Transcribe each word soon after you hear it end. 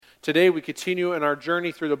Today we continue in our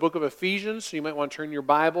journey through the book of Ephesians, so you might want to turn your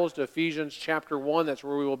Bibles to Ephesians chapter 1. That's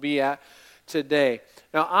where we will be at today.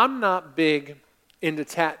 Now, I'm not big into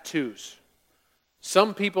tattoos.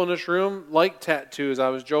 Some people in this room like tattoos. I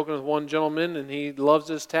was joking with one gentleman, and he loves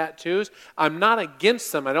his tattoos. I'm not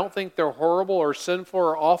against them. I don't think they're horrible or sinful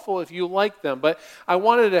or awful if you like them. But I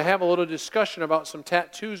wanted to have a little discussion about some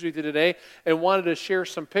tattoos with you today and wanted to share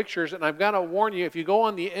some pictures. And I've got to warn you, if you go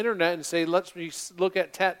on the internet and say, let's look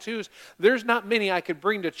at tattoos, there's not many I could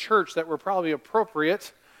bring to church that were probably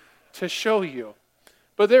appropriate to show you.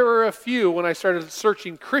 But there were a few when I started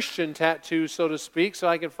searching Christian tattoos, so to speak, so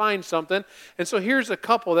I could find something. And so here's a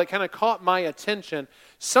couple that kind of caught my attention.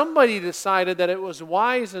 Somebody decided that it was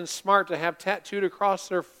wise and smart to have tattooed across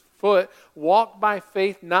their foot, walk by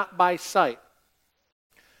faith, not by sight.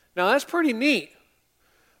 Now that's pretty neat,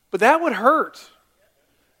 but that would hurt.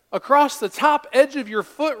 Across the top edge of your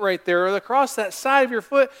foot right there, or across that side of your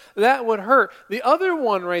foot, that would hurt. The other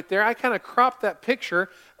one right there, I kind of cropped that picture,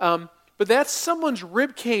 but that's someone's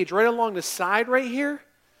rib cage right along the side right here,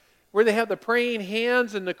 where they have the praying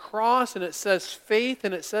hands and the cross, and it says faith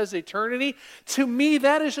and it says eternity. To me,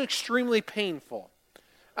 that is extremely painful.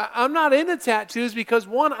 I'm not into tattoos because,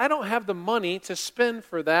 one, I don't have the money to spend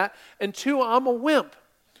for that, and two, I'm a wimp.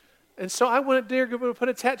 And so I wouldn't dare go to put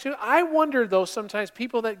a tattoo. I wonder, though, sometimes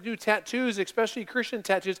people that do tattoos, especially Christian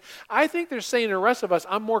tattoos, I think they're saying to the rest of us,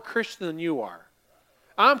 I'm more Christian than you are.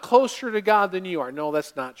 I'm closer to God than you are. No,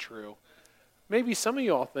 that's not true. Maybe some of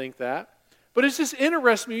you all think that. But it's just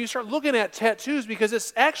interesting when you start looking at tattoos because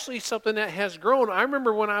it's actually something that has grown. I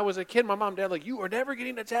remember when I was a kid, my mom and dad were like, you are never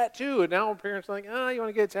getting a tattoo. And now parents are like, you want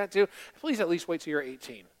to get a tattoo? Please at least wait till you're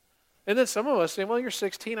 18. And then some of us say, well, you're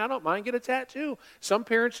 16, I don't mind, get a tattoo. Some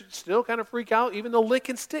parents still kind of freak out, even the lick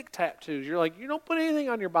and stick tattoos. You're like, you don't put anything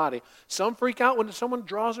on your body. Some freak out when someone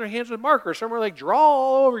draws their hands with markers. Some are like, draw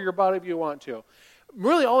all over your body if you want to.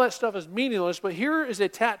 Really, all that stuff is meaningless, but here is a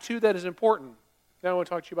tattoo that is important that I want to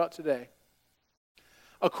talk to you about today.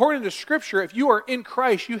 According to Scripture, if you are in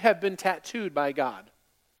Christ, you have been tattooed by God.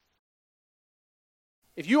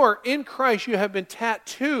 If you are in Christ, you have been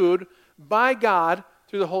tattooed by God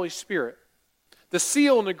through the Holy Spirit. The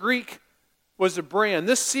seal in the Greek was a brand.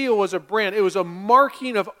 This seal was a brand. It was a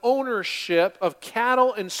marking of ownership of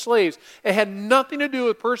cattle and slaves. It had nothing to do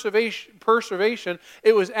with preservation.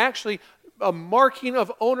 It was actually a marking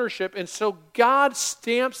of ownership. And so God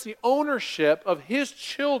stamps the ownership of His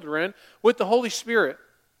children with the Holy Spirit.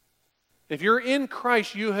 If you're in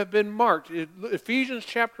Christ, you have been marked. In Ephesians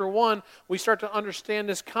chapter 1, we start to understand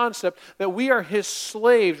this concept that we are His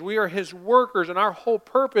slaves, we are His workers, and our whole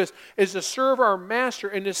purpose is to serve our Master.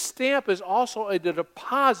 And this stamp is also a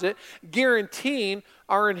deposit guaranteeing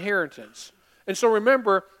our inheritance. And so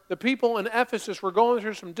remember, the people in Ephesus were going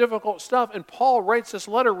through some difficult stuff, and Paul writes this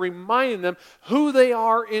letter reminding them who they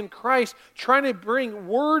are in Christ, trying to bring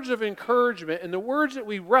words of encouragement. And the words that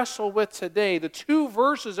we wrestle with today, the two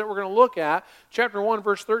verses that we're going to look at, chapter 1,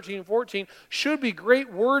 verse 13 and 14, should be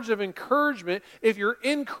great words of encouragement if you're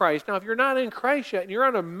in Christ. Now, if you're not in Christ yet, and you're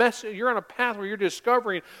on a path where you're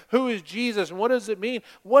discovering who is Jesus and what does it mean,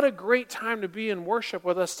 what a great time to be in worship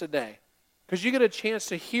with us today. Because you get a chance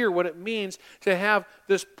to hear what it means to have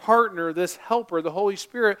this partner, this helper, the Holy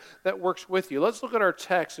Spirit that works with you. Let's look at our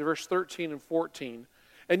text, verse 13 and 14.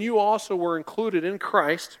 And you also were included in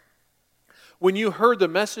Christ when you heard the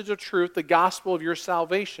message of truth, the gospel of your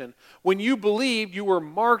salvation. When you believed, you were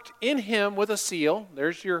marked in Him with a seal.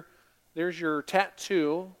 There's your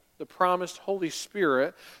tattoo, the promised Holy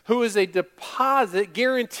Spirit, who is a deposit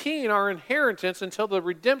guaranteeing our inheritance until the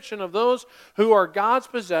redemption of those who are God's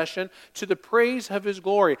possession to the praise of His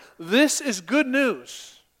glory. This is good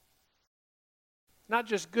news. Not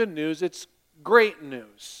just good news, it's great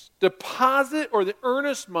news. Deposit or the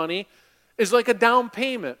earnest money is like a down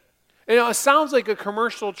payment. It sounds like a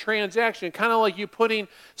commercial transaction, kind of like you putting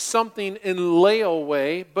something in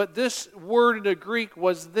layaway, but this word in the Greek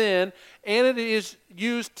was then, and it is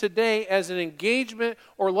used today as an engagement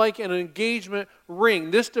or like an engagement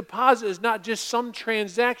ring. This deposit is not just some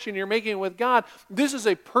transaction you're making with God. This is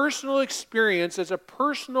a personal experience. It's a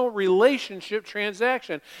personal relationship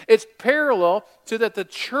transaction. It's parallel to that the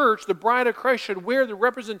church, the bride of Christ, should wear the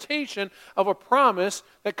representation of a promise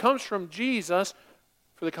that comes from Jesus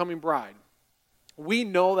for the coming bride. We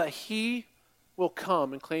know that He will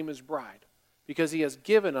come and claim His bride because He has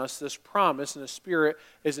given us this promise, and the Spirit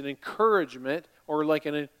is an encouragement or like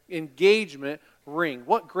an engagement ring.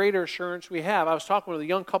 What greater assurance we have. I was talking with a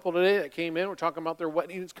young couple today that came in. We're talking about their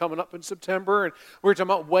weddings coming up in September, and we were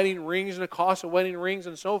talking about wedding rings and the cost of wedding rings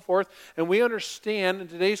and so forth. And we understand in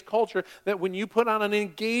today's culture that when you put on an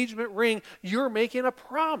engagement ring, you're making a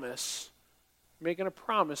promise. Making a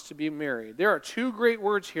promise to be married. There are two great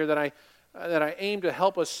words here that I aim to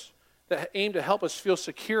help us feel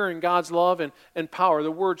secure in God's love and power. The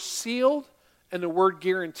word sealed and the word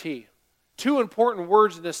guarantee. Two important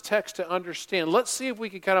words in this text to understand. Let's see if we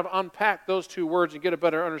can kind of unpack those two words and get a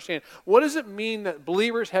better understanding. What does it mean that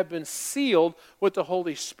believers have been sealed with the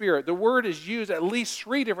Holy Spirit? The word is used at least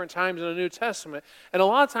 3 different times in the New Testament. And a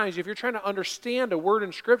lot of times, if you're trying to understand a word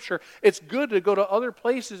in Scripture, it's good to go to other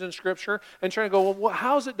places in Scripture and try to go, well,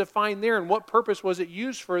 how is it defined there and what purpose was it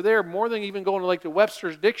used for there, more than even going to like the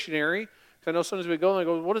Webster's Dictionary. I know sometimes we go and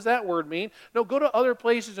go, what does that word mean? No, go to other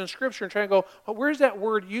places in Scripture and try and go, well, where's that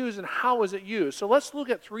word used and how is it used? So let's look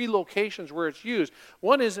at 3 locations where it's used.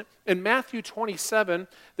 One is in Matthew 27,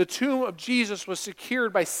 the tomb of Jesus was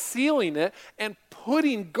secured by sealing it and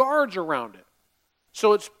putting guards around it.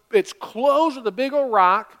 So it's closed with a big old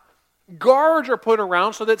rock. Guards are put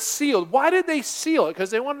around so that's sealed. Why did they seal it? Because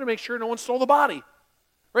they wanted to make sure no one stole the body.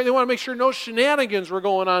 Right? They wanted to make sure no shenanigans were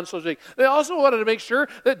going on, so to speak. They also wanted to make sure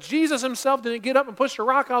that Jesus himself didn't get up and push the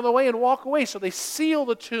rock out of the way and walk away. So they seal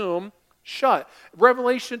the tomb shut.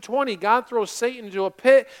 Revelation 20, God throws Satan into a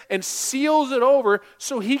pit and seals it over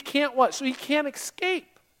so he can't what? So he can't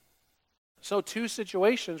escape. So 2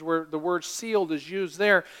 situations where the word sealed is used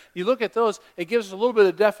there. You look at those, it gives us a little bit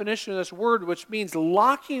of definition of this word, which means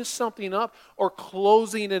locking something up or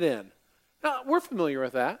closing it in. Now, we're familiar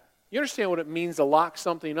with that. You understand what it means to lock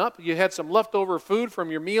something up? You had some leftover food from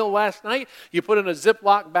your meal last night. You put it in a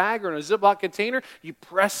Ziploc bag or in a Ziploc container. You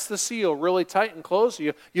press the seal really tight and close.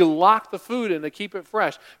 You lock the food in to keep it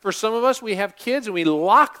fresh. For some of us, we have kids and we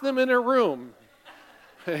lock them in a room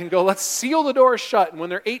and go, let's seal the door shut. And when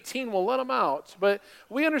they're 18, we'll let them out. But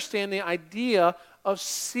we understand the idea of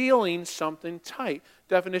sealing something tight.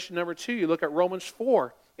 Definition number 2, you look at Romans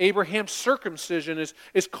 4. Abraham's circumcision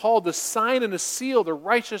is called the sign and the seal, the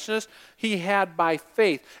righteousness he had by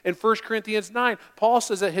faith. In 1 Corinthians 9, Paul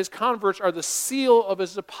says that his converts are the seal of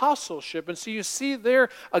his apostleship. And so you see there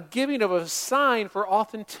a giving of a sign for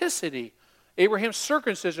authenticity. Abraham's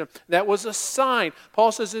circumcision, that was a sign.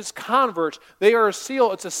 Paul says his converts, they are a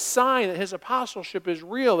seal. It's a sign that his apostleship is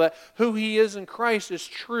real, that who he is in Christ is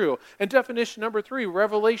true. And definition number 3,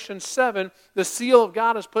 Revelation 7, the seal of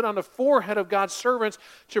God is put on the forehead of God's servants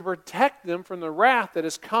to protect them from the wrath that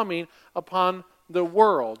is coming upon the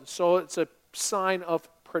world. So it's a sign of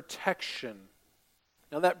protection.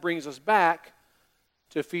 Now that brings us back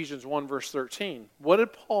to Ephesians 1 verse 13. What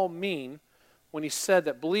did Paul mean when he said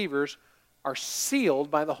that believers are sealed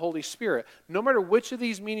by the Holy Spirit? No matter which of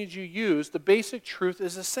these meanings you use, the basic truth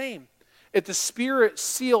is the same. If the Spirit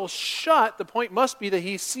seals shut, the point must be that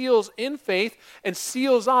he seals in faith and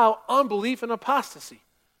seals out unbelief and apostasy.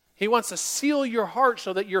 He wants to seal your heart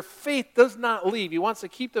so that your faith does not leave. He wants to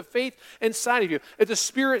keep the faith inside of you. If the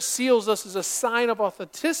Spirit seals us as a sign of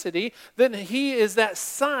authenticity, then he is that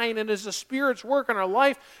sign and is the Spirit's work in our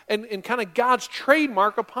life and kind of God's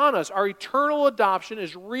trademark upon us. Our eternal adoption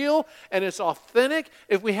is real and it's authentic.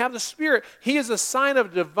 If we have the Spirit, he is a sign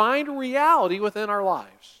of divine reality within our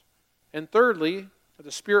lives. And thirdly, if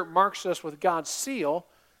the Spirit marks us with God's seal,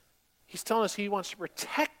 he's telling us he wants to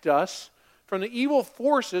protect us from the evil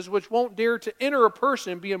forces which won't dare to enter a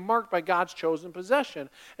person being marked by God's chosen possession.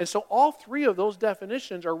 And so all 3 of those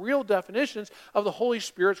definitions are real definitions of the Holy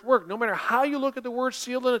Spirit's work. No matter how you look at the word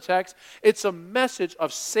sealed in the text, it's a message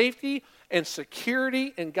of safety and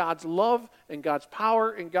security and God's love and God's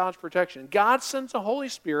power and God's protection. God sends the Holy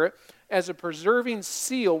Spirit as a preserving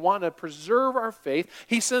seal, wanting to preserve our faith.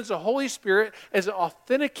 He sends the Holy Spirit as an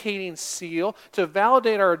authenticating seal to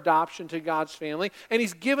validate our adoption to God's family. And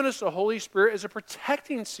he's given us the Holy Spirit as a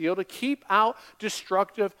protecting seal to keep out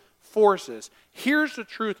destructive forces. Here's the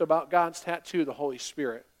truth about God's tattoo, the Holy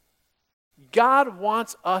Spirit. God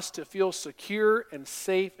wants us to feel secure and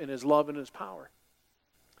safe in his love and his power.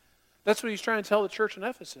 That's what he's trying to tell the church in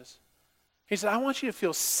Ephesus. He said, I want you to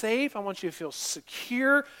feel safe. I want you to feel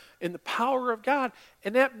secure in the power of God.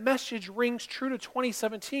 And that message rings true to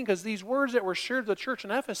 2017 because these words that were shared to the church in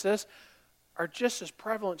Ephesus are just as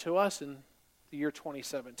prevalent to us in the year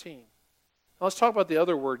 2017. Now let's talk about the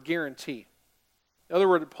other word, guarantee. The other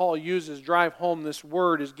word that Paul uses to drive home this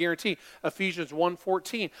word is guarantee. Ephesians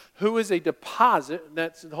 1:14, who is a deposit,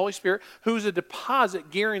 that's the Holy Spirit, who is a deposit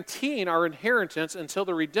guaranteeing our inheritance until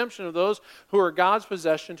the redemption of those who are God's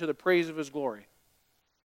possession to the praise of his glory.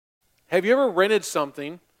 Have you ever rented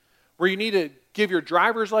something where you need to give your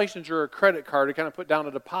driver's license or a credit card to kind of put down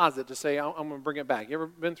a deposit to say, I'm going to bring it back. You ever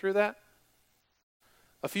been through that?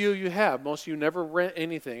 A few of you have. Most of you never rent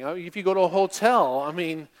anything. If you go to a hotel,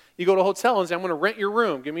 you go to a hotel and say, I'm going to rent your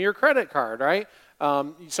room. Give me your credit card, right?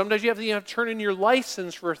 Sometimes you have to turn in your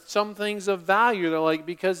license for some things of value. They're like,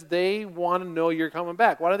 because they want to know you're coming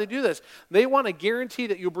back. Why do they do this? They want to guarantee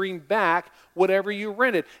that you'll bring back whatever you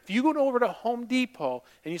rented. If you go over to Home Depot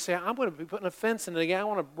and you say, I'm going to be putting a fence in it again, I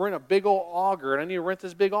want to bring a big old auger, and I need to rent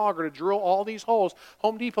this big auger to drill all these holes,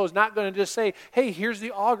 Home Depot is not going to just say, hey, here's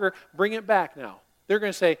the auger, bring it back now. They're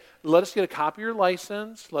going to say, let us get a copy of your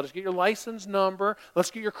license, let us get your license number, let's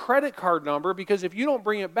get your credit card number, because if you don't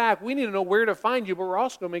bring it back, we need to know where to find you, but we're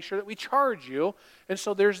also going to make sure that we charge you. And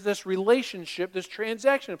so there's this relationship, this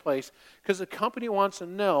transaction in place, because the company wants to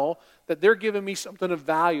know that they're giving me something of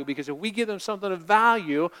value, because if we give them something of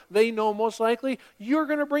value, they know most likely you're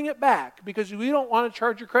going to bring it back, because we don't want to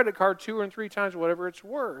charge your credit card 2 or 3 times whatever it's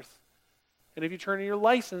worth. And if you turn in your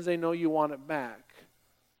license, they know you want it back.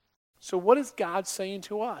 So what is God saying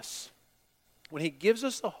to us? When he gives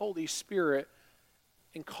us the Holy Spirit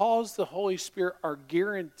and calls the Holy Spirit our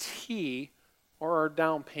guarantee or our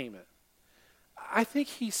down payment, I think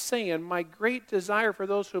he's saying, my great desire for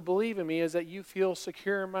those who believe in me is that you feel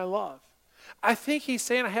secure in my love. I think he's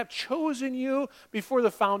saying, I have chosen you before the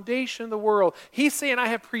foundation of the world. He's saying, I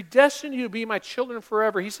have predestined you to be my children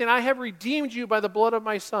forever. He's saying, I have redeemed you by the blood of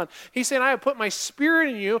my Son. He's saying, I have put my Spirit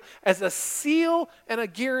in you as a seal and a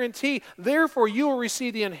guarantee. Therefore, you will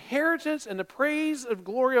receive the inheritance and the praise and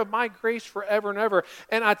glory of my grace forever and ever.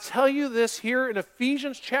 And I tell you this here in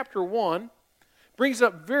Ephesians chapter 1, brings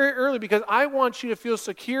up very early, because I want you to feel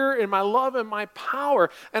secure in my love and my power.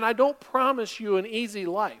 And I don't promise you an easy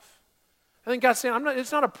life. I think God's saying,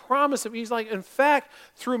 it's not a promise of, he's like, in fact,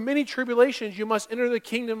 through many tribulations, you must enter the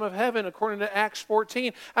kingdom of heaven, according to Acts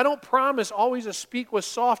 14. I don't promise always to speak with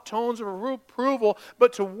soft tones of approval,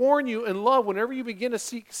 but to warn you in love whenever you begin to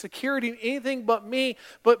seek security in anything but me.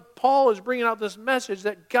 But Paul is bringing out this message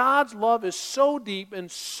that God's love is so deep and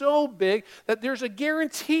so big that there's a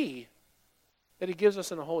guarantee that he gives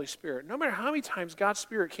us in the Holy Spirit. No matter how many times God's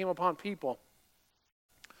Spirit came upon people,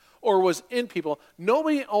 or was in people,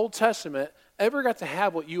 nobody in the Old Testament ever got to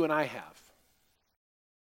have what you and I have.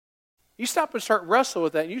 You stop and start wrestling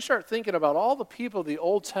with that, and you start thinking about all the people of the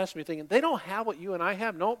Old Testament, thinking, they don't have what you and I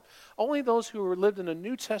have. Nope, only those who lived in the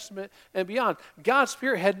New Testament and beyond. God's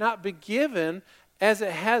Spirit had not been given as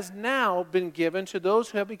it has now been given to those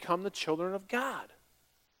who have become the children of God.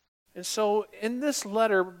 And so in this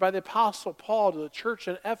letter by the Apostle Paul to the church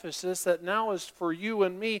in Ephesus that now is for you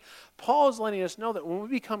and me, Paul is letting us know that when we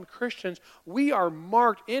become Christians, we are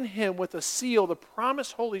marked in him with a seal, the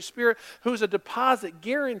promised Holy Spirit, who is a deposit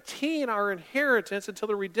guaranteeing our inheritance until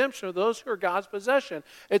the redemption of those who are God's possession.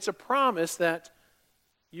 It's a promise that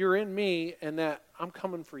you're in me and that I'm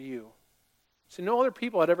coming for you. See, no other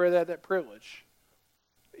people had ever had that privilege.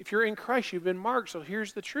 If you're in Christ, you've been marked. So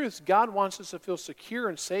here's the truth. God wants us to feel secure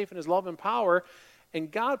and safe in his love and power. And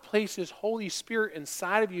God placed his Holy Spirit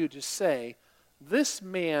inside of you to say, this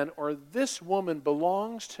man or this woman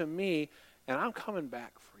belongs to me, and I'm coming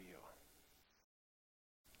back for you.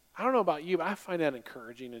 I don't know about you, but I find that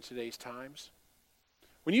encouraging in today's times.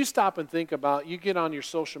 When you stop and think about, you get on your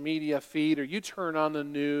social media feed, or you turn on the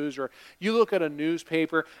news, or you look at a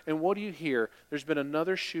newspaper, and what do you hear? There's been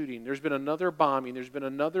another shooting, there's been another bombing, there's been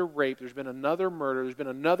another rape, there's been another murder, there's been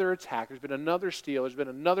another attack, there's been another steal, there's been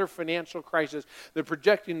another financial crisis. They're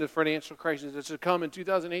projecting the financial crisis that's to come in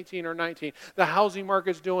 2018 or 19. The housing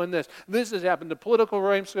market's doing this. This has happened. The political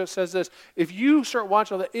realm says this. If you start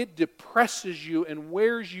watching all that, it depresses you and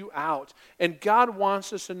wears you out. And God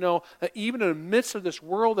wants us to know that even in the midst of this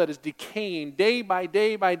world that is decaying day by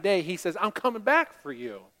day by day, he says, I'm coming back for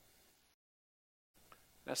you.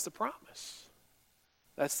 That's the promise.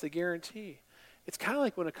 That's the guarantee. It's kind of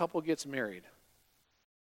like when a couple gets married.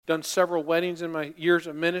 Done several weddings in my years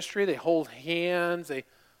of ministry. They hold hands. They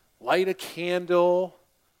light a candle.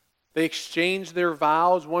 They exchange their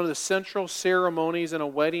vows. One of the central ceremonies in a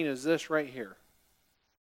wedding is this right here.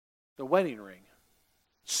 The wedding ring.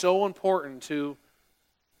 So important to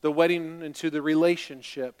the wedding and to the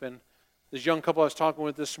relationship. And this young couple I was talking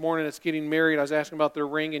with this morning that's getting married, I was asking about their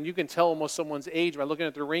ring, and you can tell almost someone's age by looking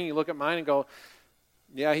at their ring. You look at mine and go,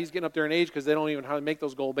 yeah, he's getting up there in age because they don't even hardly make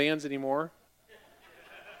those gold bands anymore.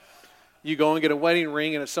 You go and get a wedding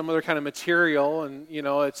ring and it's some other kind of material, and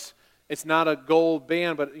it's not a gold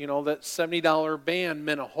band, but that $70 band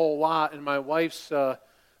meant a whole lot. And my wife's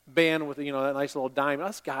band with that nice little diamond.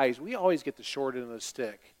 Us guys, we always get the short end of the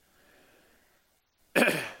stick.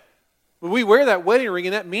 We wear that wedding ring,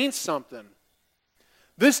 and that means something.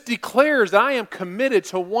 This declares that I am committed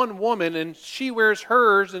to one woman, and she wears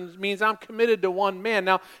hers, and it means I'm committed to one man.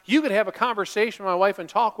 Now, you could have a conversation with my wife and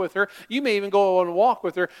talk with her. You may even go on a walk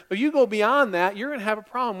with her. But you go beyond that, you're going to have a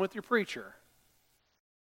problem with your preacher.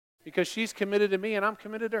 Because she's committed to me, and I'm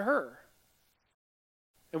committed to her.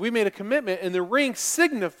 And we made a commitment, and the ring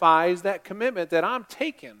signifies that commitment that I'm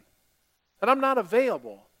taken, that I'm not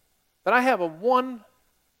available, that I have a one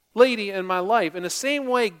lady in my life. In the same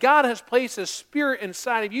way, God has placed His Spirit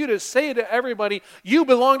inside of you to say to everybody, you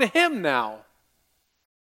belong to Him now.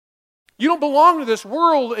 You don't belong to this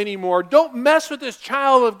world anymore. Don't mess with this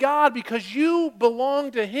child of God because you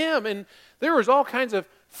belong to Him. And there is all kinds of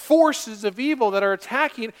forces of evil that are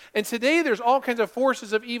attacking. And today there's all kinds of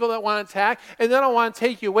forces of evil that want to attack and then I want to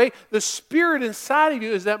take you away. The Spirit inside of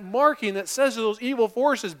you is that marking that says to those evil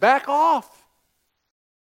forces, back off.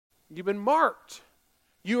 You've been marked.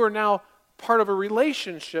 You are now part of a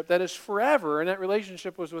relationship that is forever, and that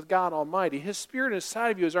relationship was with God Almighty. His Spirit inside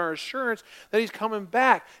of you is our assurance that He's coming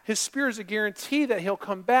back. His Spirit is a guarantee that He'll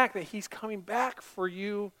come back, that He's coming back for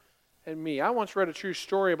you and me. I once read a true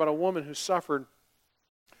story about a woman who suffered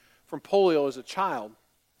from polio as a child.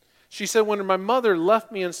 She said, when my mother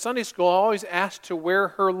left me in Sunday school, I always asked to wear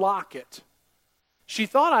her locket. She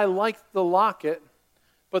thought I liked the locket,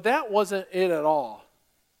 but that wasn't it at all.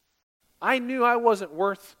 I knew I wasn't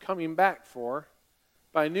worth coming back for,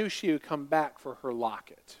 but I knew she would come back for her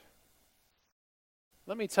locket.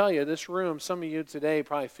 Let me tell you, this room, some of you today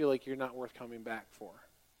probably feel like you're not worth coming back for.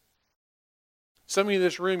 Some of you in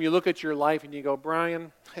this room, you look at your life and you go,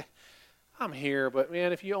 Brian, I'm here, but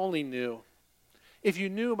man, if you only knew. If you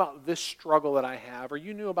knew about this struggle that I have, or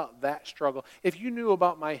you knew about that struggle, if you knew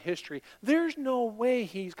about my history, there's no way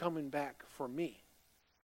He's coming back for me.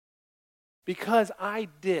 Because I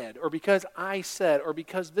did, or because I said, or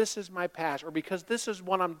because this is my past, or because this is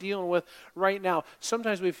what I'm dealing with right now.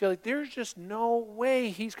 Sometimes we feel like there's just no way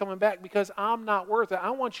He's coming back because I'm not worth it. I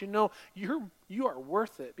want you to know you are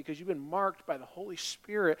worth it because you've been marked by the Holy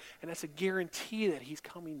Spirit, and that's a guarantee that He's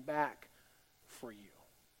coming back for you.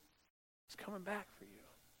 He's coming back for you.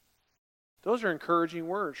 Those are encouraging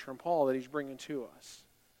words from Paul that he's bringing to us.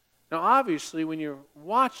 Now, obviously, when you're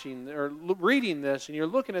watching or reading this and you're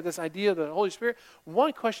looking at this idea of the Holy Spirit,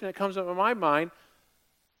 one question that comes up in my mind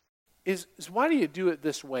is why do you do it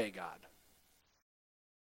this way, God?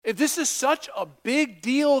 If this is such a big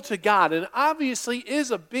deal to God, and obviously is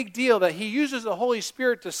a big deal that He uses the Holy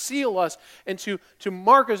Spirit to seal us and to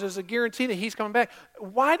mark us as a guarantee that He's coming back,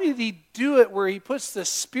 why did He do it where He puts the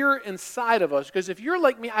Spirit inside of us? Because if you're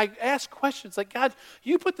like me, I ask questions like, God,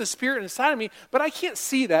 you put the Spirit inside of me, but I can't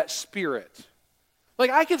see that Spirit. Like,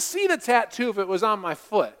 I could see the tattoo if it was on my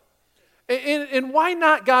foot. And why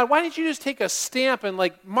not, God? Why didn't you just take a stamp and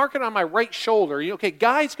like mark it on my right shoulder? Okay,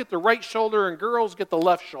 guys get the right shoulder and girls get the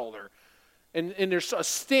left shoulder. And there's a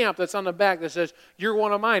stamp that's on the back that says, you're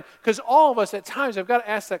one of mine. Because all of us at times have got to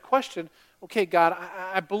ask that question, okay, God,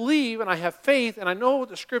 I believe and I have faith and I know what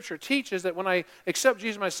the Scripture teaches that when I accept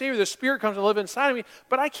Jesus my Savior, the Spirit comes to live inside of me,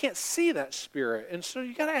 but I can't see that Spirit. And so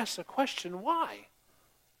you got to ask the question, why?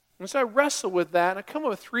 And so I wrestle with that, and I come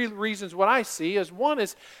up with 3 reasons what I see. As one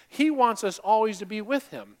is, He wants us always to be with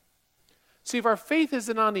Him. See, if our faith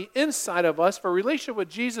isn't on the inside of us, if our relationship with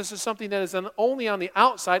Jesus is something that is only on the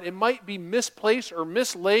outside, it might be misplaced or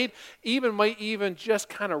mislaid, might even just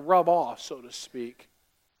kind of rub off, so to speak.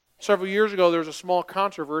 Several years ago, there was a small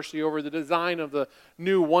controversy over the design of the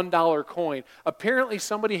new $1 coin. Apparently,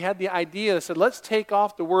 somebody had the idea that said, let's take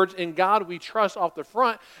off the words, "In God We Trust," off the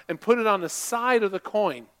front and put it on the side of the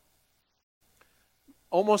coin.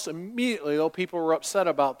 Almost immediately, though, people were upset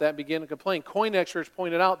about that and began to complain. Coin experts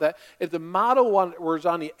pointed out that if the motto was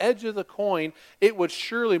on the edge of the coin, it would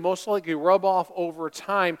surely most likely rub off over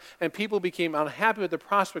time, and people became unhappy with the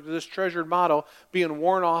prospect of this treasured motto being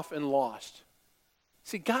worn off and lost.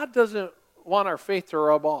 See, God doesn't want our faith to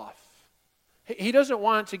rub off. He doesn't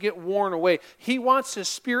want it to get worn away. He wants His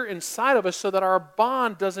Spirit inside of us so that our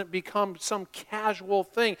bond doesn't become some casual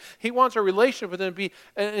thing. He wants our relationship with Him to be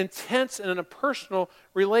an intense and a personal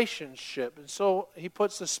relationship. And so He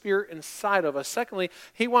puts the Spirit inside of us. Secondly,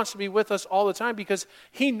 He wants to be with us all the time because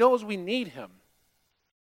He knows we need Him.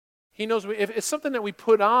 He knows if it's something that we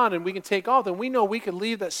put on and we can take off, then we know we can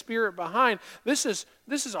leave that Spirit behind. This is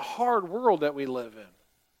a hard world that we live in.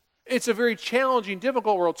 It's a very challenging,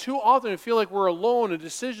 difficult world. Too often we feel like we're alone in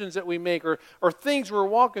decisions that we make or things we're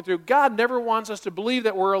walking through. God never wants us to believe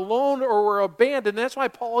that we're alone or we're abandoned. That's why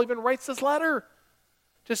Paul even writes this letter.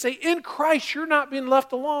 To say, in Christ, you're not being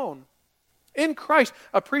left alone. In Christ.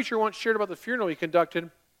 A preacher once shared about the funeral he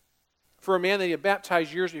conducted for a man that he had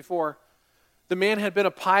baptized years before. The man had been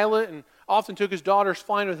a pilot and often took his daughters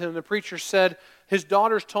flying with him. The preacher said, his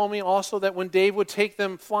daughters told me also that when Dave would take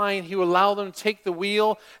them flying, he would allow them to take the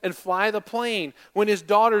wheel and fly the plane. When his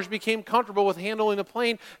daughters became comfortable with handling the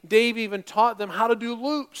plane, Dave even taught them how to do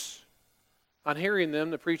loops. On hearing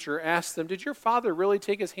them, the preacher asked them, did your father really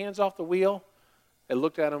take his hands off the wheel? They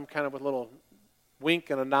looked at him kind of with a little wink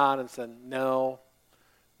and a nod and said, no,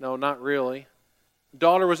 not really.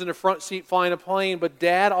 Daughter was in the front seat flying a plane, but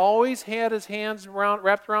Dad always had his hands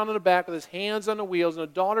wrapped around in the back with his hands on the wheels, and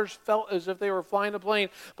the daughters felt as if they were flying the plane,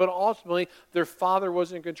 but ultimately their father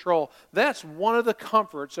was in control. That's one of the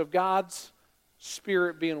comforts of God's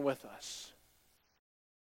Spirit being with us.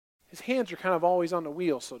 His hands are kind of always on the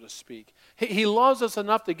wheel, so to speak. He loves us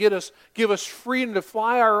enough to give us freedom to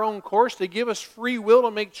fly our own course, to give us free will to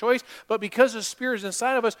make choice. But because the Spirit is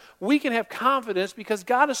inside of us, we can have confidence because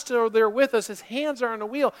God is still there with us. His hands are on the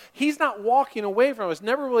wheel. He's not walking away from us,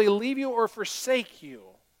 never will He leave you or forsake you.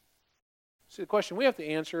 See, the question we have to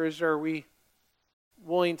answer is, are we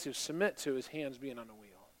willing to submit to His hands being on the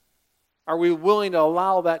wheel? Are we willing to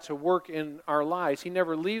allow that to work in our lives? He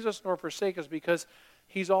never leaves us nor forsakes us because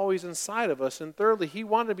He's always inside of us. And thirdly, He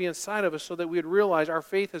wanted to be inside of us so that we would realize our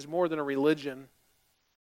faith is more than a religion.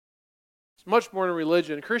 It's much more than a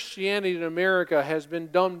religion. Christianity in America has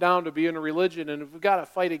been dumbed down to being a religion, and we've got to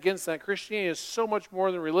fight against that. Christianity is so much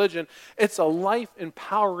more than religion. It's a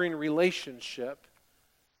life-empowering relationship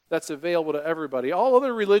that's available to everybody. All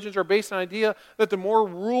other religions are based on the idea that the more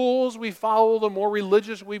rules we follow, the more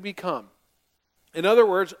religious we become. In other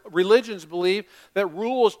words, religions believe that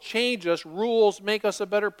rules change us, rules make us a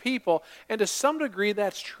better people, and to some degree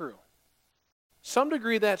that's true. Some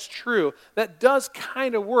degree that's true. That does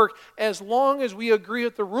kind of work as long as we agree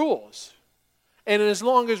with the rules. And as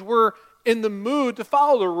long as we're in the mood to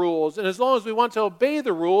follow the rules, and as long as we want to obey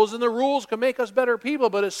the rules, and the rules can make us better people.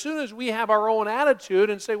 But as soon as we have our own attitude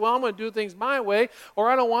and say, well, I'm going to do things my way, or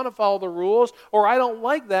I don't want to follow the rules, or I don't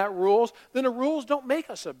like that rules, then the rules don't make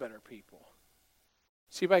us a better people.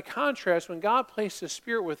 See, by contrast, when God placed His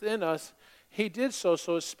Spirit within us, He did so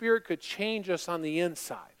His Spirit could change us on the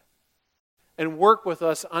inside and work with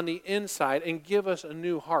us on the inside and give us a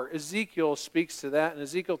new heart. Ezekiel speaks to that. In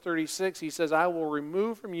Ezekiel 36, he says, I will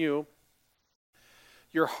remove from you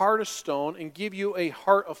your heart of stone and give you a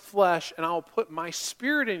heart of flesh, and I will put my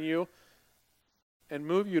Spirit in you and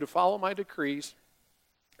move you to follow my decrees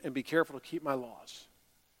and be careful to keep my laws.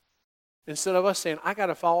 Instead of us saying, I got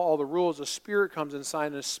to follow all the rules, the Spirit comes inside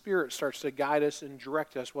and the Spirit starts to guide us and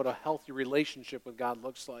direct us what a healthy relationship with God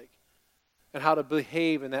looks like and how to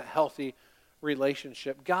behave in that healthy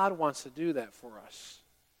relationship. God wants to do that for us.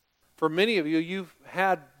 For many of you, you've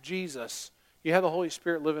had Jesus. You have the Holy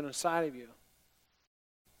Spirit living inside of you.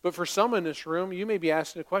 But for some in this room, you may be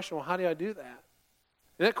asking the question, well, how do I do that?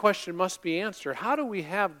 And that question must be answered. How do we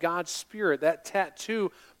have God's Spirit, that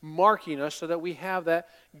tattoo marking us so that we have that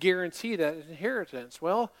guarantee, that inheritance?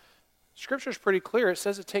 Well, Scripture is pretty clear. It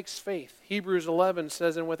says it takes faith. Hebrews 11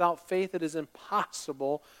 says, and without faith it is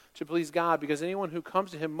impossible to please God, because anyone who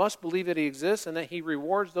comes to Him must believe that He exists and that He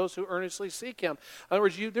rewards those who earnestly seek Him. In other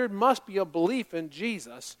words, there must be a belief in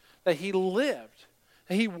Jesus, that He lived,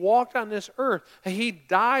 that He walked on this earth, that He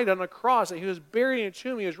died on a cross, that He was buried in a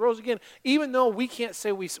tomb, He was rose again. Even though we can't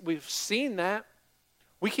say we've seen that,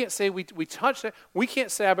 we can't say we touched it, we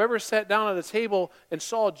can't say I've ever sat down at a table and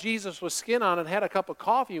saw Jesus with skin on and had a cup of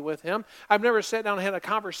coffee with Him. I've never sat down and had a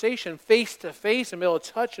conversation face to face and be able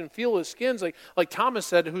to touch and feel His skins like Thomas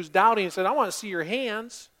said, who's doubting and said, I want to see your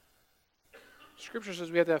hands. Scripture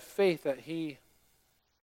says we have to have faith that He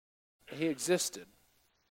existed.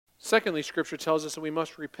 Secondly, Scripture tells us that we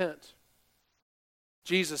must repent.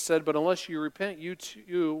 Jesus said, but unless you repent, you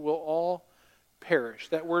too will all perish.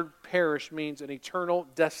 That word perish means an eternal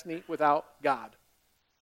destiny without God.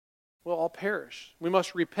 We'll all perish. We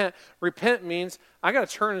must repent. Repent means I got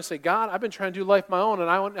to turn and say, God, I've been trying to do life my own, and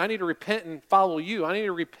I need to repent and follow you. I need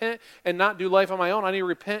to repent and not do life on my own. I need to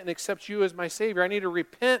repent and accept you as my Savior. I need to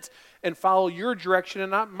repent and follow your direction and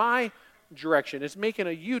not my direction. It's making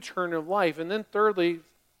a U-turn of life. And then thirdly,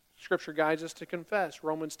 Scripture guides us to confess.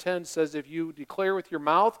 Romans 10 says, if you declare with your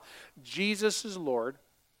mouth Jesus is Lord,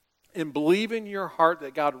 and believe in your heart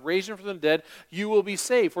that God raised Him from the dead, you will be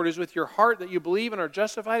saved. For it is with your heart that you believe and are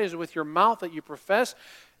justified. It is with your mouth that you profess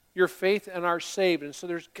your faith and are saved. And so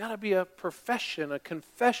there's got to be a profession, a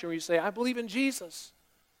confession where you say, I believe in Jesus.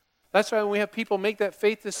 That's why when we have people make that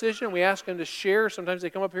faith decision, we ask them to share. Sometimes they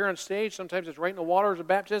come up here on stage. Sometimes it's right in the waters of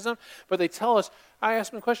baptism. But they tell us, I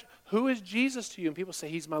ask them a question, who is Jesus to you? And people say,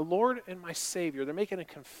 He's my Lord and my Savior. They're making a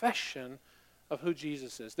confession of who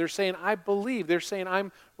Jesus is. They're saying, I believe. They're saying,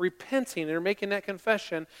 I'm repenting. They're making that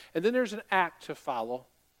confession. And then there's an act to follow.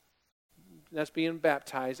 that's being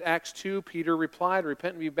baptized. Acts 2, Peter replied,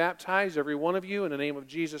 repent and be baptized, every one of you, in the name of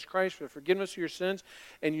Jesus Christ for the forgiveness of your sins,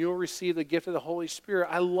 and you'll receive the gift of the Holy Spirit.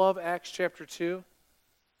 I love Acts chapter 2.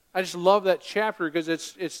 I just love that chapter because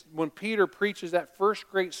it's when Peter preaches that first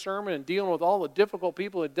great sermon and dealing with all the difficult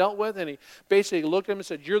people he dealt with, and he basically looked at him and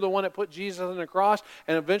said, you're the one that put Jesus on the cross,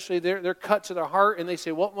 and eventually they're cut to their heart, and they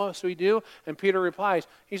say, what must we do? And Peter replies,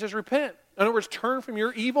 he says, repent. In other words, turn from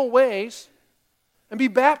your evil ways and be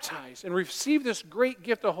baptized and receive this great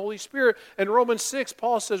gift of the Holy Spirit. In Romans 6,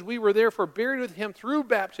 Paul says, we were therefore buried with him through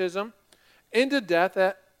baptism into death,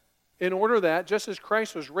 that in order that, just as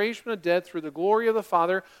Christ was raised from the dead through the glory of the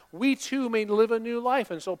Father, we too may live a new life.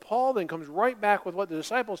 And so Paul then comes right back with what the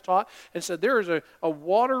disciples taught and said there is a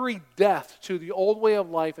watery death to the old way of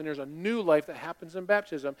life, and there's a new life that happens in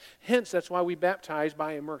baptism. Hence, that's why we baptize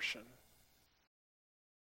by immersion.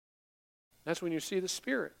 That's when you see the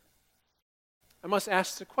Spirit. I must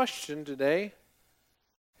ask the question today,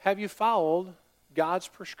 have you followed God's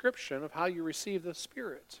prescription of how you receive the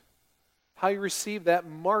Spirit? How you receive that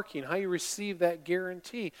marking, how you receive that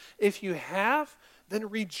guarantee. If you have, then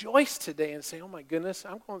rejoice today and say, oh my goodness,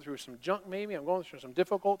 I'm going through some junk maybe, I'm going through some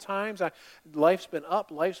difficult times, life's been up,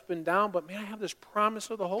 life's been down, but man, I have this promise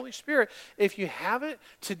of the Holy Spirit. If you have it,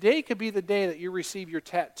 today could be the day that you receive your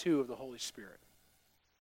tattoo of the Holy Spirit.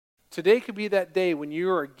 Today could be that day when you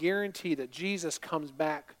are guaranteed that Jesus comes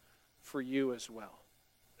back for you as well.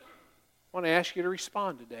 I want to ask you to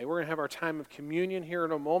respond today. We're going to have our time of communion here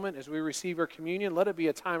in a moment. As we receive our communion, let it be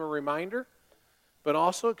a time of reminder, but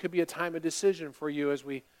also it could be a time of decision for you as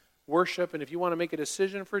we worship. And if you want to make a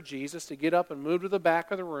decision for Jesus to get up and move to the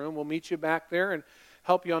back of the room, we'll meet you back there and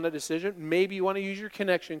help you on that decision. Maybe you want to use your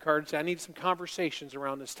connection card and say, I need some conversations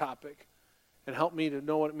around this topic, and help me to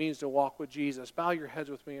know what it means to walk with Jesus. Bow your heads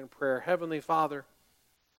with me in prayer. Heavenly Father,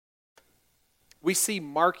 we see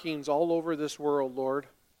markings all over this world, Lord.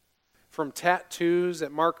 From tattoos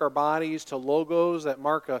that mark our bodies to logos that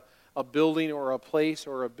mark a building or a place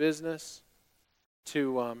or a business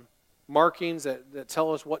to markings that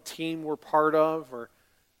tell us what team we're part of or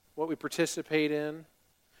what we participate in,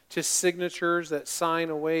 to signatures that sign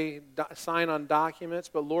on documents.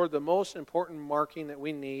 But Lord, the most important marking that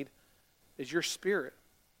we need is your Spirit.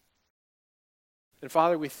 And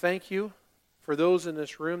Father, we thank you for those in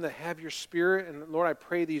this room that have your Spirit. And Lord, I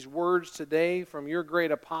pray these words today from your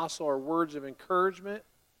great apostle are words of encouragement.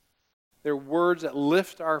 They're words that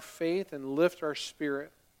lift our faith and lift our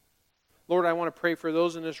spirit. Lord, I want to pray for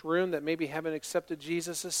those in this room that maybe haven't accepted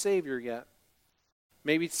Jesus as Savior yet.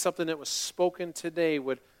 Maybe something that was spoken today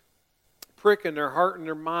would prick in their heart and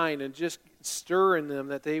their mind and just stir in them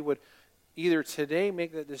that they would either today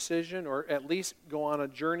make that decision or at least go on a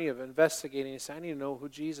journey of investigating and say, I need to know who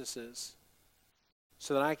Jesus is,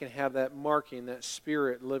 so that I can have that marking, that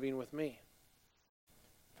Spirit living with me.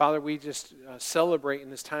 Father, we just celebrate in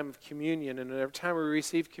this time of communion, and every time we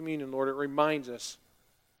receive communion, Lord, it reminds us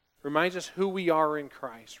who we are in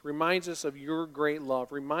Christ, reminds us of your great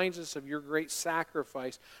love, reminds us of your great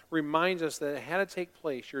sacrifice, reminds us that it had to take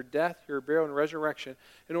place, your death, your burial, and resurrection,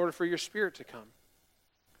 in order for your Spirit to come.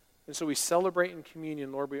 And so we celebrate in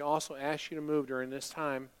communion, Lord. We also ask you to move during this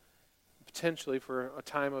time, potentially for a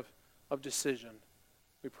time of decision.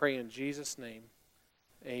 We pray in Jesus' name,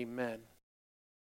 amen.